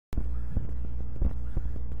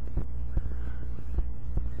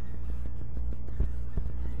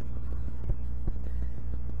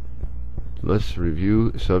Let's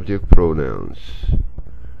review subject pronouns.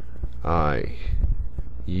 I,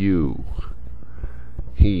 you,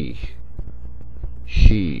 he,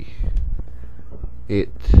 she,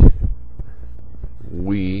 it,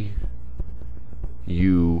 we,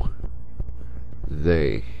 you,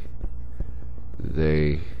 they,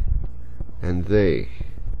 and they.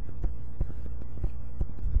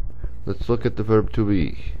 Let's look at the verb to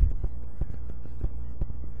be.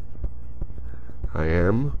 I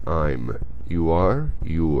am, I'm. You are,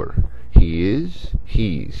 you're. He is,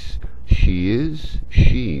 he's. She is,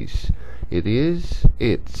 she's. It is,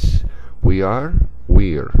 it's. We are,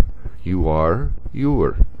 we're. You are,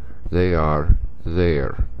 you're. They are,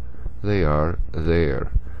 they're. They are,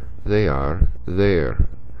 there. They are, there.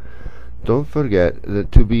 Don't forget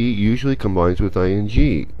that to be usually combines with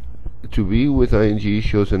ing. To be with ing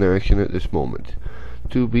shows an action at this moment.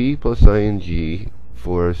 To be plus ing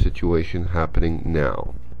for a situation happening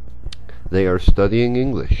now. They are studying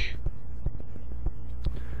English.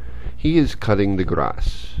 He is cutting the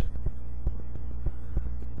grass.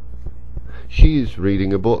 She is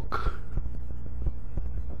reading a book.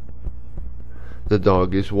 The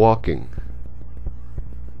dog is walking.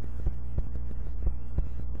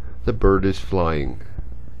 The bird is flying.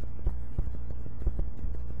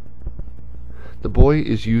 The boy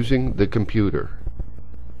is using the computer.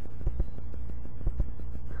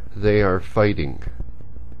 They are fighting.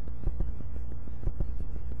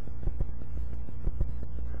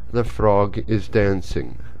 The frog is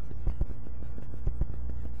dancing.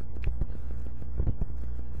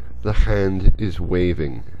 The hand is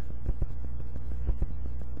waving.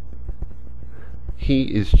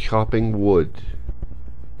 He is chopping wood.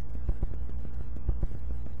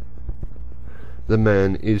 The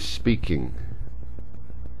man is speaking.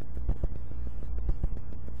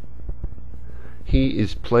 He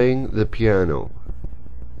is playing the piano.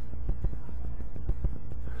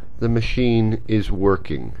 The machine is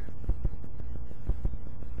working.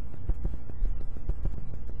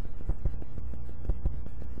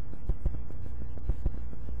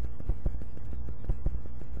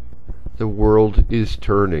 The world is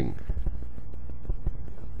turning.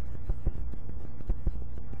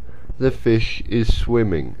 The fish is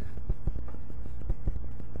swimming.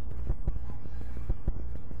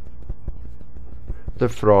 The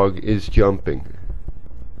frog is jumping.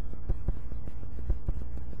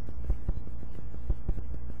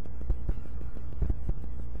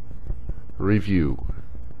 Review.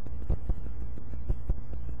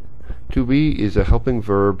 To be is a helping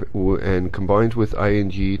verb and combines with ing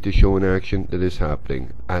to show an action that is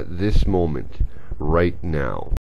happening at this moment, right now.